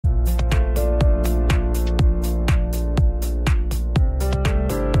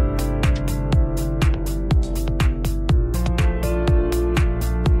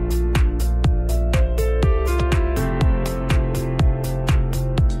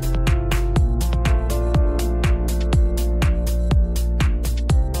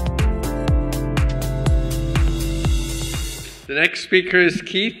The next speaker is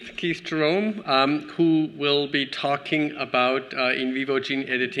Keith Jerome, who will be talking about in vivo gene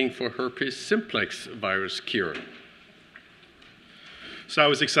editing for herpes simplex virus cure. So I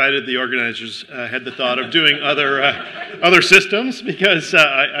was excited the organizers had the thought of doing other systems, because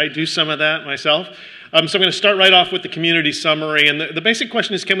I do some of that myself. So I'm going to start right off with the community summary. And the basic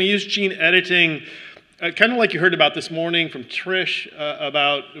question is, can we use gene editing, kind of like you heard about this morning from Trish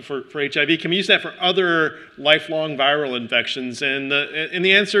for HIV, can we use that for other lifelong viral infections? And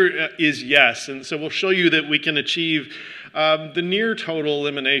the answer is yes. And so we'll show you that we can achieve the near total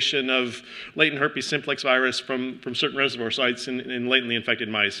elimination of latent herpes simplex virus from certain reservoir sites in latently infected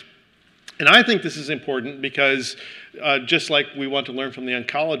mice. And I think this is important because just like we want to learn from the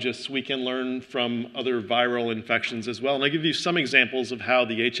oncologists, we can learn from other viral infections as well. And I'll give you some examples of how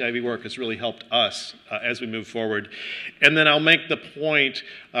the HIV work has really helped us as we move forward. And then I'll make the point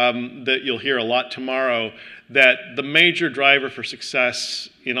that you'll hear a lot tomorrow, that the major driver for success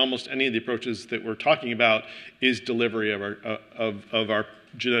in almost any of the approaches that we're talking about is delivery of our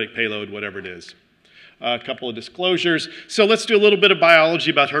genetic payload, whatever it is. A couple of disclosures. So let's do a little bit of biology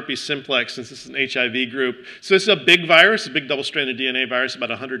about herpes simplex, since this is an HIV group. So this is a big virus, a big double-stranded DNA virus,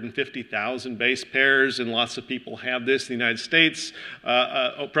 about 150,000 base pairs, and lots of people have this in the United States.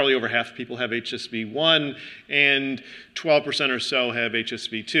 Probably over half of people have HSV1, and 12% or so have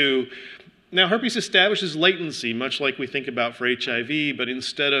HSV2. Now, herpes establishes latency, much like we think about for HIV, but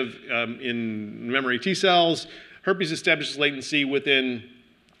instead of in memory T cells, herpes establishes latency within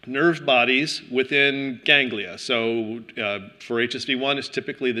nerve bodies within ganglia. So for HSV1, it's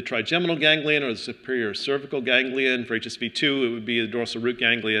typically the trigeminal ganglion or the superior cervical ganglion. For HSV2, it would be the dorsal root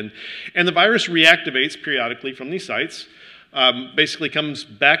ganglion. And the virus reactivates periodically from these sites, basically comes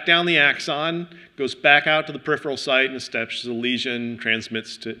back down the axon, goes back out to the peripheral site and establishes a lesion,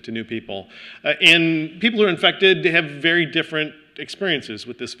 transmits to new people. And people who are infected have very different experiences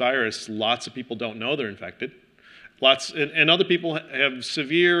with this virus. Lots of people don't know they're infected. And other people have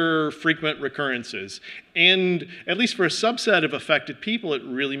severe, frequent recurrences. And at least for a subset of affected people, it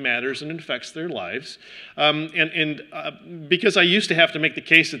really matters and it affects their lives. Because I used to have to make the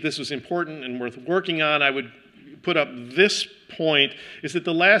case that this was important and worth working on, I would put up this point, is that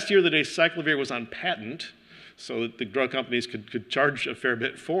the last year that acyclovir was on patent, so that the drug companies could charge a fair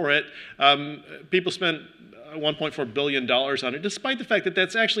bit for it, people spent $1.4 billion on it, despite the fact that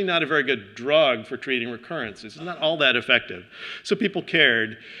that's actually not a very good drug for treating recurrences. It's not all that effective. So people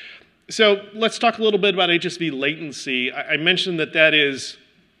cared. So let's talk a little bit about HSV latency. I mentioned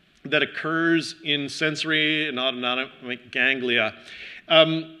that occurs in sensory and autonomic ganglia.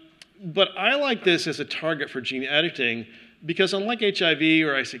 But I like this as a target for gene editing because unlike HIV,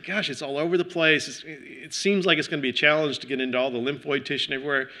 where I say, gosh, it's all over the place, it seems like it's going to be a challenge to get into all the lymphoid tissue and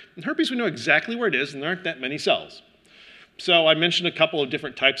everywhere. In herpes, we know exactly where it is, and there aren't that many cells. So I mentioned a couple of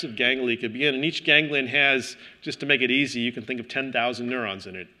different types of ganglia it could be in, and each ganglion has, just to make it easy, you can think of 10,000 neurons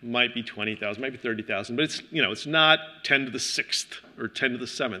in it. It might be 20,000, might be 30,000, but it's not 10 to the 6th or 10 to the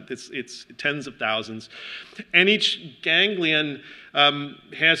 7th. It's tens of thousands. And each ganglion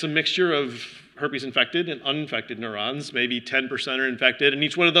has a mixture of herpes infected and uninfected neurons. Maybe 10% are infected, and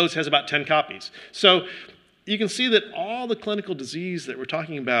each one of those has about 10 copies. So you can see that all the clinical disease that we're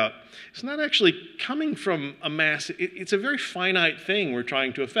talking about is not actually coming from a mass. It's a very finite thing we're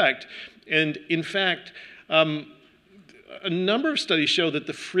trying to affect. And in fact, a number of studies show that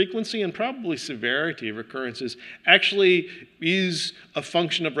the frequency and probably severity of recurrences actually is a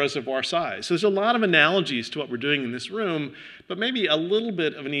function of reservoir size. So there's a lot of analogies to what we're doing in this room, but maybe a little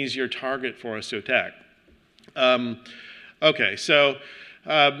bit of an easier target for us to attack. Okay, so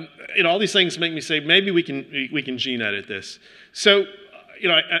all these things make me say maybe we can gene edit this. So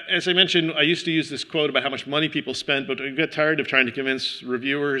as I mentioned, I used to use this quote about how much money people spent, but I got tired of trying to convince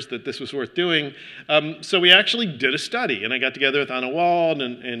reviewers that this was worth doing. So we actually did a study, and I got together with Anna Wald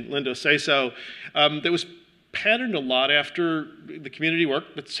and Linda Seso that was patterned a lot after the community work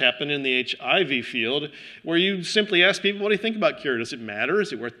that's happened in the HIV field, where you simply ask people, what do you think about cure? Does it matter?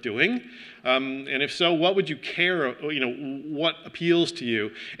 Is it worth doing? And if so, what would you care, what appeals to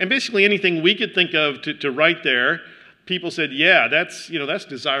you? And basically anything we could think of to write there, people said, yeah, that's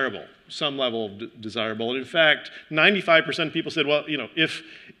desirable, some level of desirable. And in fact, 95% of people said, well,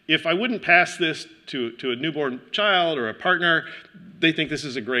 if I wouldn't pass this to a newborn child or a partner, they think this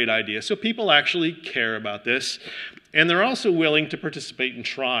is a great idea. So people actually care about this. And they're also willing to participate in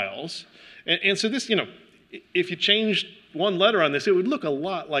trials. And so this, if you changed one letter on this, it would look a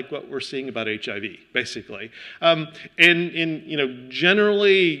lot like what we're seeing about HIV, basically.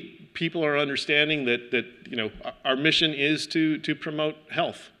 Generally, people are understanding that our mission is to promote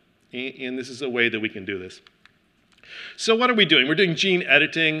health, and this is a way that we can do this. So what are we doing? We're doing gene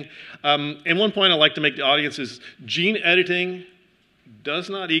editing. And one point I'd like to make to the audience is gene editing does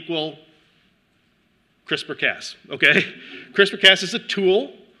not equal CRISPR-Cas, okay? CRISPR-Cas is a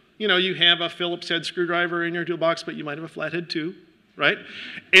tool. You know, you have a Phillips head screwdriver in your toolbox, but you might have a flathead too, right?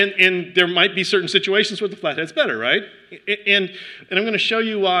 And there might be certain situations where the flathead's better, right? And I'm going to show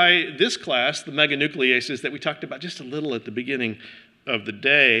you why this class, the meganucleases that we talked about just a little at the beginning of the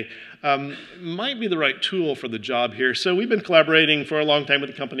day, might be the right tool for the job here. So we've been collaborating for a long time with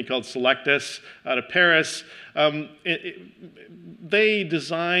a company called Selectus out of Paris. They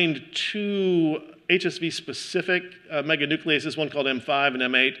designed two HSV-specific meganucleases, one called M5 and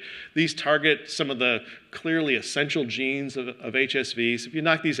M8. These target some of the clearly essential genes of HSV. So if you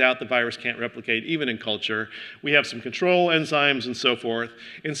knock these out, the virus can't replicate, even in culture. We have some control enzymes and so forth.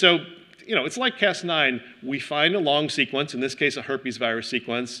 And so, you know, it's like Cas9. We find a long sequence, in this case a herpes virus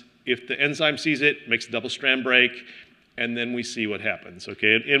sequence. If the enzyme sees it, makes a double-strand break, and then we see what happens,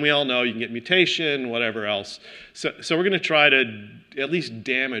 okay? And we all know you can get mutation, whatever else. So we're going to try to at least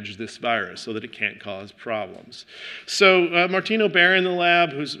damage this virus so that it can't cause problems. So Martino Barron in the lab,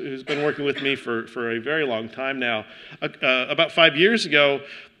 who's been working with me for a very long time now, about 5 years ago,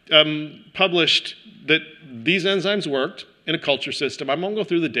 published that these enzymes worked in a culture system. I won't go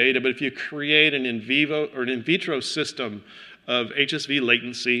through the data, but if you create an in vivo or an in vitro system of HSV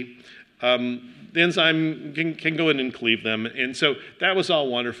latency, the enzyme can go in and cleave them. And so that was all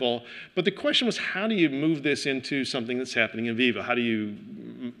wonderful. But the question was, how do you move this into something that's happening in vivo? How do you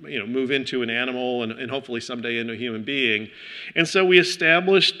move into an animal and hopefully someday into a human being? And so we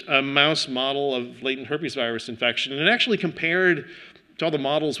established a mouse model of latent herpes virus infection and actually compared to all the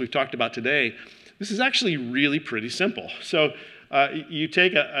models we've talked about today. This is actually really pretty simple. So you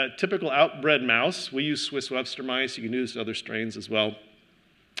take a typical outbred mouse. We use Swiss Webster mice. You can use other strains as well.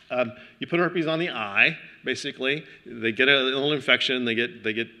 You put herpes on the eye, basically. They get a little infection. They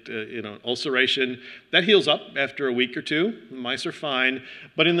get ulceration. That heals up after a week or two. The mice are fine.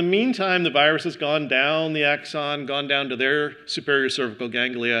 But in the meantime, the virus has gone down the axon, gone down to their superior cervical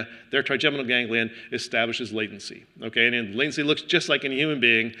ganglia. Their trigeminal ganglion establishes latency. Okay, and latency looks just like in a human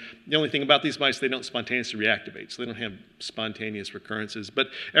being. The only thing about these mice, they don't spontaneously reactivate, so they don't have spontaneous recurrences. But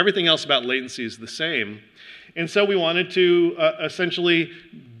everything else about latency is the same. And so we wanted to essentially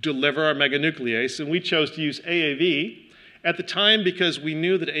deliver our meganuclease, and we chose to use AAV at the time because we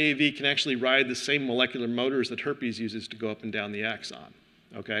knew that AAV can actually ride the same molecular motors that herpes uses to go up and down the axon.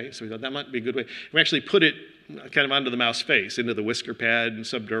 Okay, so we thought that might be a good way. We actually put it kind of onto the mouse face, into the whisker pad and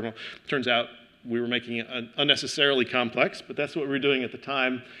subdermal. Turns out we were making it unnecessarily complex, but that's what we were doing at the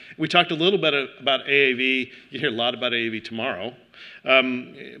time. We talked a little bit about AAV. You hear a lot about AAV tomorrow. But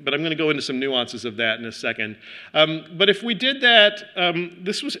I'm going to go into some nuances of that in a second. But if we did that,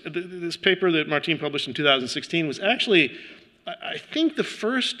 this paper that Martine published in 2016 was actually, I think, the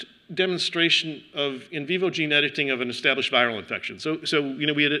first demonstration of in vivo gene editing of an established viral infection. So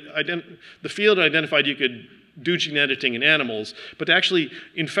we had the field identified you could do gene editing in animals, but to actually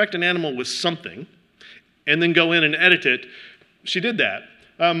infect an animal with something and then go in and edit it, she did that.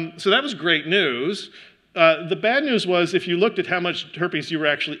 So that was great news. The bad news was if you looked at how much herpes you were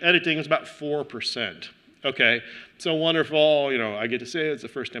actually editing, it was about 4%. Okay, so wonderful, I get to say it's the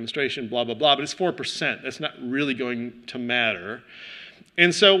first demonstration, blah, blah, blah, but it's 4%. That's not really going to matter.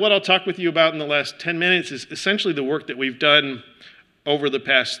 And so what I'll talk with you about in the last 10 minutes is essentially the work that we've done over the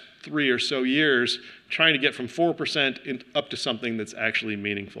past 3 or so years, trying to get from 4% up to something that's actually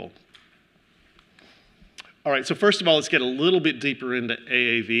meaningful. All right, so first of all, let's get a little bit deeper into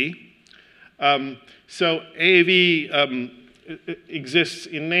AAV. So AAV exists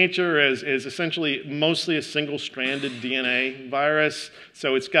in nature as essentially mostly a single-stranded DNA virus.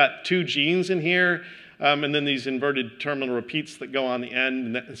 So it's got 2 genes in here, and then these inverted terminal repeats that go on the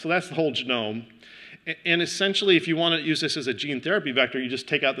end. And so that's the whole genome. And essentially, if you want to use this as a gene therapy vector, you just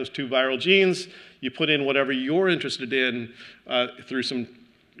take out those 2 viral genes, you put in whatever you're interested in through some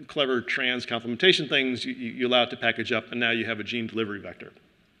clever trans complementation things, you allow it to package up, and now you have a gene delivery vector.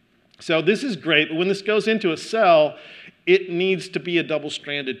 So this is great, but when this goes into a cell, it needs to be a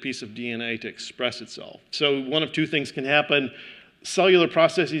double-stranded piece of DNA to express itself. So one of 2 things can happen. Cellular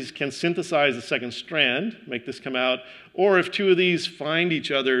processes can synthesize the second strand, make this come out, or if 2 of these find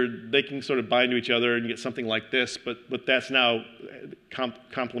each other, they can sort of bind to each other and get something like this, but that's now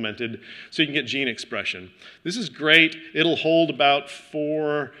complemented, so you can get gene expression. This is great. It'll hold about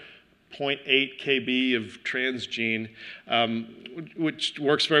 4.8 kb of transgene, which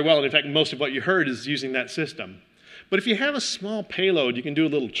works very well. And in fact, most of what you heard is using that system. But if you have a small payload, you can do a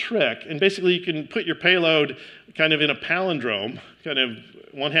little trick. And basically, you can put your payload kind of in a palindrome, kind of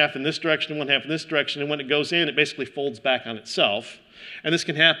one half in this direction and one half in this direction. And when it goes in, it basically folds back on itself. And this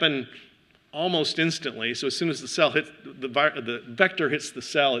can happen almost instantly. So as soon as the cell hits, the vector hits the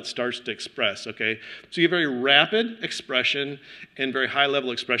cell, it starts to express, okay? So you get very rapid expression and very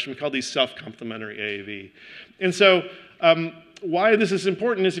high-level expression. We call these self-complementary AAV. And so why this is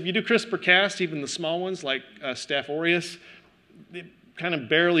important is if you do CRISPR-Cas, even the small ones like Staph aureus, it kind of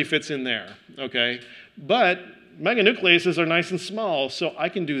barely fits in there, okay? But meganucleases are nice and small, so I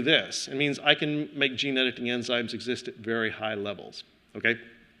can do this. It means I can make gene editing enzymes exist at very high levels, okay?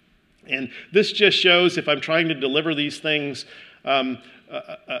 And this just shows if I'm trying to deliver these things, in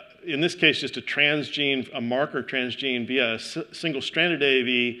this case just a transgene, a marker transgene via a single-stranded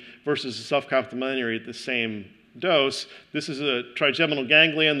AAV versus a self-complementary at the same dose. This is a trigeminal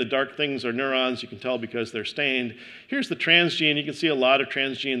ganglion. The dark things are neurons. You can tell because they're stained. Here's the transgene. You can see a lot of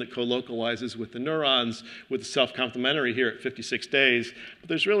transgene that co-localizes with the neurons with the self-complementary here at 56 days. But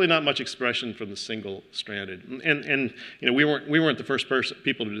there's really not much expression from the single-stranded. And you know, we weren't the first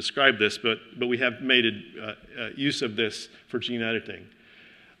people to describe this, but we have made use of this for gene editing.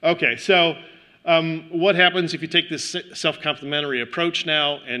 Okay, so what happens if you take this self-complementary approach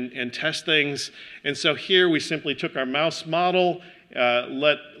now and test things? And so here we simply took our mouse model,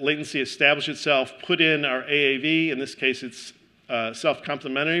 let latency establish itself, put in our AAV. In this case, it's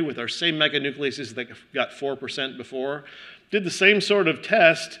self-complementary with our same meganucleases that got 4% before. Did the same sort of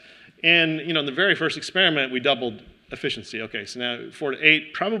test, and you know, in the very first experiment, we doubled efficiency. Okay, so now 4 to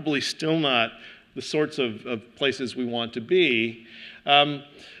 8, probably still not the sorts of places we want to be.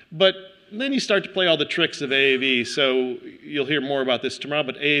 But then you start to play all the tricks of AAV. So you'll hear more about this tomorrow,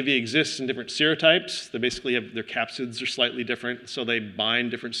 but AAV exists in different serotypes. They basically have, their capsids are slightly different, so they bind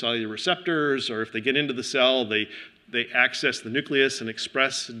different cellular receptors, or if they get into the cell, they access the nucleus and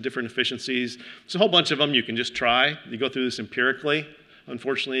express different efficiencies. There's a whole bunch of them you can just try. You go through this empirically.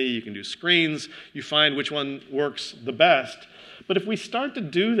 Unfortunately, you can do screens. You find which one works the best. But if we start to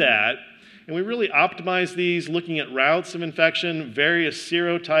do that, and we really optimize these, looking at routes of infection, various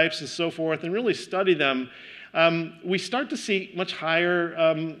serotypes, and so forth, and really study them, we start to see much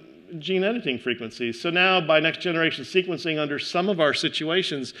higher gene editing frequencies. So now, by next generation sequencing, under some of our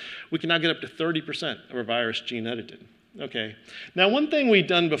situations, we can now get up to 30% of our virus gene edited. Okay. Now, one thing we'd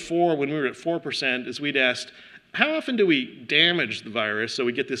done before when we were at 4% is we'd asked, how often do we damage the virus so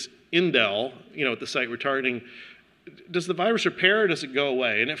we get this indel, you know, at the site we're targeting? Does the virus repair or does it go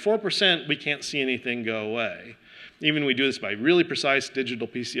away? And at 4%, we can't see anything go away. Even we do this by really precise digital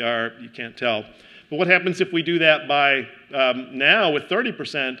PCR, you can't tell. But what happens if we do that by now with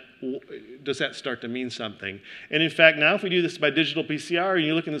 30%? Does that start to mean something? And in fact, now if we do this by digital PCR and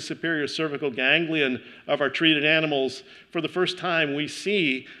you look in the superior cervical ganglion of our treated animals, for the first time we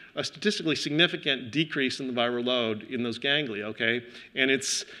see a statistically significant decrease in the viral load in those ganglia, okay? And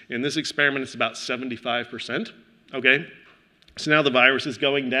it's, in this experiment, it's about 75%. Okay, so now the virus is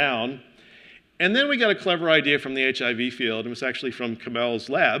going down. And then we got a clever idea from the HIV field. It was actually from Kamel's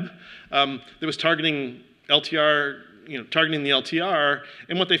lab that was targeting LTR, you know, targeting the LTR.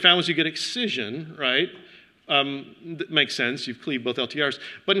 And what they found was you get excision, right? That makes sense. You've cleaved both LTRs.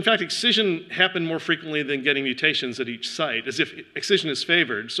 But in fact, excision happened more frequently than getting mutations at each site, as if excision is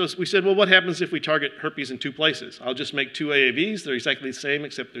favored. So we said, well, what happens if we target herpes in 2 places? I'll just make 2 AAVs. They're exactly the same,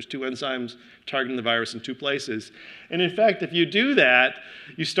 except there's 2 enzymes targeting the virus in 2 places. And in fact, if you do that,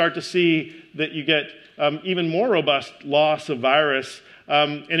 you start to see that you get even more robust loss of virus.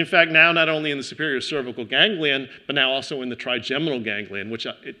 And in fact, now not only in the superior cervical ganglion, but now also in the trigeminal ganglion, which,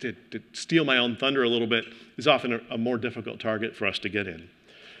 to steal my own thunder a little bit, is often a more difficult target for us to get in.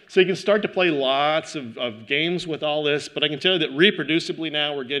 So you can start to play lots of games with all this, but I can tell you that reproducibly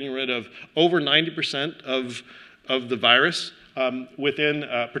now we're getting rid of over 90% of the virus within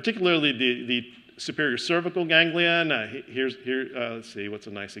particularly the superior cervical ganglion. Let's see, what's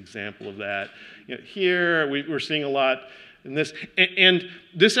a nice example of that? You know, here we're seeing a lot in this. And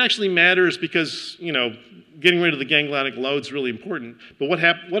this actually matters because, you know, getting rid of the ganglionic load is really important. But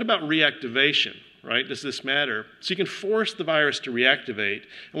what about reactivation, right? Does this matter? So you can force the virus to reactivate.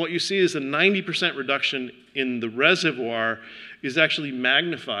 And what you see is a 90% reduction in the reservoir is actually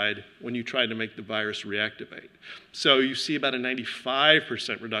magnified when you try to make the virus reactivate. So you see about a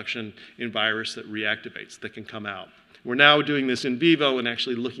 95% reduction in virus that reactivates, that can come out. We're now doing this in vivo and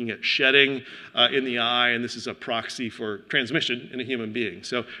actually looking at shedding in the eye, and this is a proxy for transmission in a human being.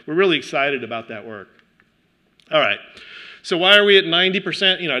 So we're really excited about that work. All right, so why are we at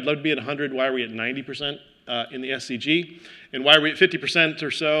 90%? You know, I'd love to be at 100. Why are we at 90% in the SCG? And why are we at 50%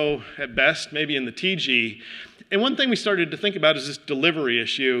 or so at best, maybe in the TG? And one thing we started to think about is this delivery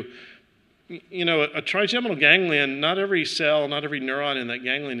issue. You know, a trigeminal ganglion, not every cell, not every neuron in that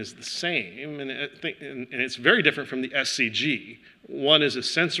ganglion is the same, and it's very different from the SCG. One is a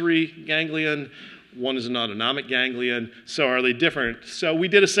sensory ganglion, one is an autonomic ganglion, so are they different? So we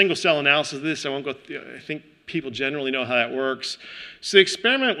did a single cell analysis of this. I won't go through, I think people generally know how that works. So the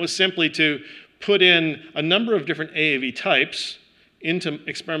experiment was simply to put in a number of different AAV types into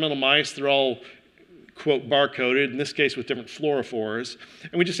experimental mice. They're all, quote, barcoded, in this case with different fluorophores.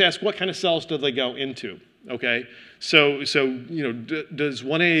 And we just asked, what kind of cells do they go into? Okay, so you know, does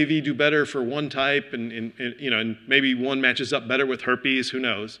one AAV do better for one type, and you know, and maybe one matches up better with herpes? Who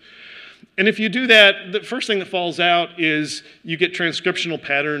knows? And if you do that, the first thing that falls out is you get transcriptional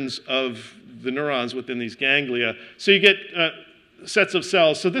patterns of the neurons within these ganglia. So you get sets of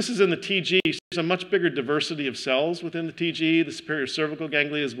cells. So this is in the TG. There's a much bigger diversity of cells within the TG. The superior cervical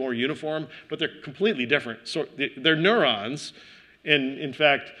ganglia is more uniform, but they're completely different. So they're neurons. And in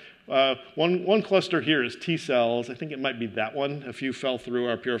fact, one cluster here is T cells. I think it might be that one. A few fell through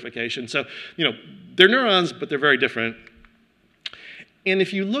our purification. So, you know, they're neurons, but they're very different. And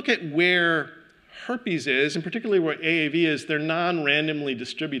if you look at where herpes is, and particularly where AAV is, they're non-randomly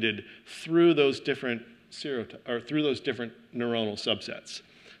distributed through those different through those different neuronal subsets.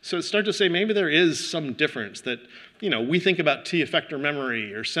 So it starts to say maybe there is some difference that, you know, we think about T effector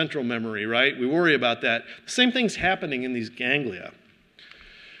memory or central memory, right? We worry about that. The same thing's happening in these ganglia.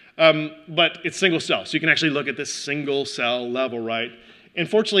 But it's single cell, so you can actually look at this single cell level, right? And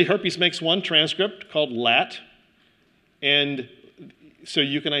fortunately, herpes makes one transcript called LAT, and so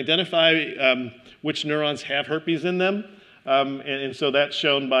you can identify which neurons have herpes in them. And so that's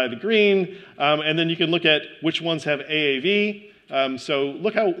shown by the green. And then you can look at which ones have AAV. So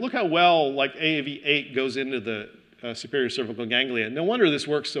look how well like AAV8 goes into the superior cervical ganglia. No wonder this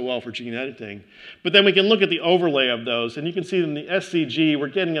works so well for gene editing. But then we can look at the overlay of those, and you can see in the SCG we're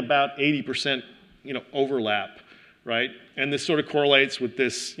getting about 80% overlap, right? And this sort of correlates with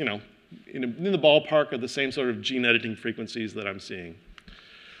this, you know, in the ballpark of the same sort of gene editing frequencies that I'm seeing.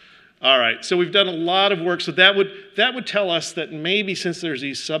 All right, so we've done a lot of work. So that would tell us that maybe since there's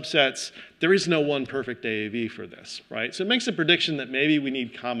these subsets, there is no one perfect AAV for this, right? So it makes a prediction that maybe we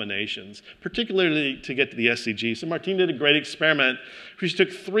need combinations, particularly to get to the SCG. So Martine did a great experiment. We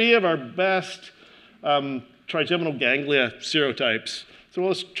took 3 of our best trigeminal ganglia serotypes. So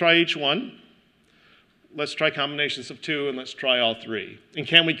let's try each one. Let's try combinations of 2, and let's try all 3. And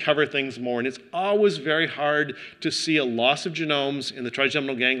can we cover things more? And it's always very hard to see a loss of genomes in the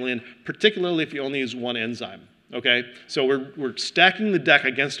trigeminal ganglion, particularly if you only use one enzyme. Okay? So we're stacking the deck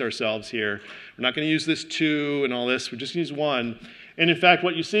against ourselves here. We're not going to use this 2 and all this. We're just going to use 1. And in fact,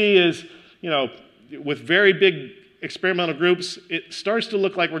 what you see is, you know, with very big experimental groups, it starts to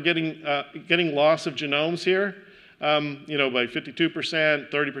look like we're getting loss of genomes here. You know, by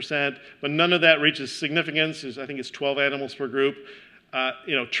 52%, 30%, but none of that reaches significance. I think it's 12 animals per group.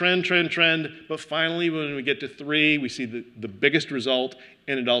 You know, trend, but finally when we get to 3, we see the biggest result,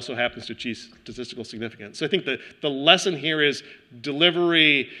 and it also happens to achieve statistical significance. So I think the lesson here is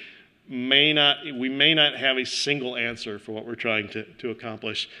delivery we may not have a single answer for what we're trying to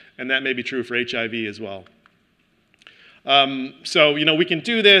accomplish, and that may be true for HIV as well. So, you know, we can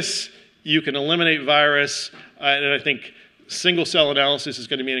do this. You can eliminate virus, and I think single cell analysis is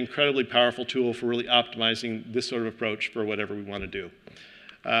going to be an incredibly powerful tool for really optimizing this sort of approach for whatever we want to do.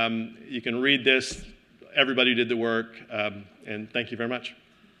 You can read this. Everybody did the work, and thank you very much.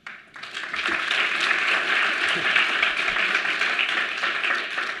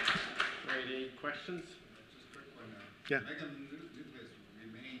 Any questions? Yeah. Meganucleus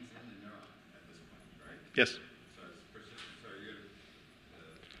remains in the neuron at this point, right? Yes.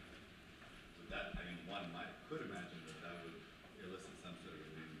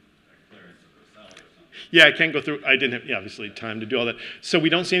 Yeah, I can't go through. I didn't have, obviously, time to do all that. So we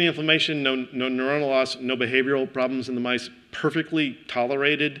don't see any inflammation, no neuronal loss, no behavioral problems in the mice. Perfectly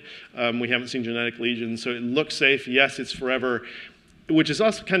tolerated. We haven't seen genetic lesions, so it looks safe. Yes, it's forever, which is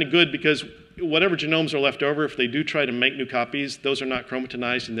also kind of good because whatever genomes are left over, if they do try to make new copies, those are not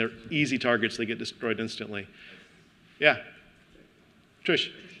chromatinized and they're easy targets. They get destroyed instantly. Yeah, Trish.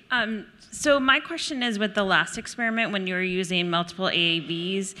 So my question is with the last experiment when you were using multiple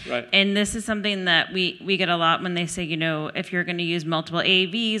AAVs, right. And this is something that we get a lot when they say, you know, if you're going to use multiple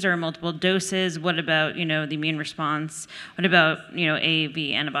AAVs or multiple doses, what about, you know, the immune response? What about, you know,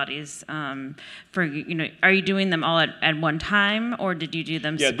 AAV antibodies for, you know, are you doing them all at one time or did you do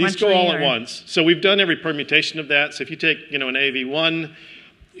them sequentially? Yeah, these go all at once. So we've done every permutation of that. So if you take, you know, an AAV1,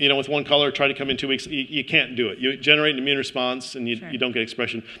 with one color, try to come in 2 weeks. You can't do it. You generate an immune response, and you don't get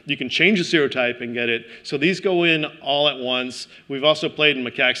expression. You can change the serotype and get it. So these go in all at once. We've also played in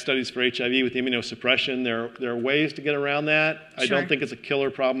macaque studies for HIV with immunosuppression. There are ways to get around that. I don't think it's a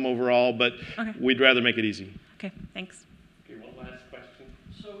killer problem overall, but we'd rather make it easy. Okay, thanks. Okay, one last question.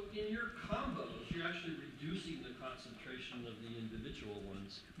 So in your combos, you're actually reducing the concentration of the individual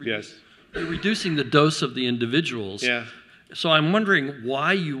ones. Yes. You're reducing the dose of the individuals. Yeah. So I'm wondering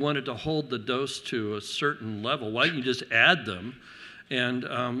why you wanted to hold the dose to a certain level. Why don't you just add them? And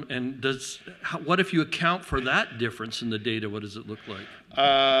what if you account for that difference in the data? What does it look like?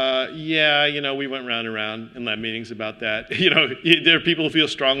 Yeah, we went round and round in lab meetings about that. There are people who feel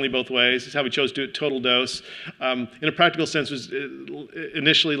strongly both ways. This is how we chose to do it, total dose. In a practical sense, was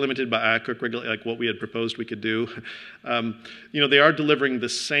initially limited by ACRC, like what we had proposed we could do. They are delivering the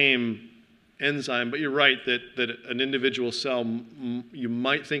same enzyme, but you're right that an individual cell, you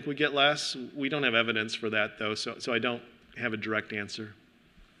might think would get less. We don't have evidence for that, though, so I don't have a direct answer.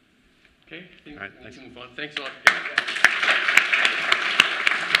 Okay, All right, thanks a lot.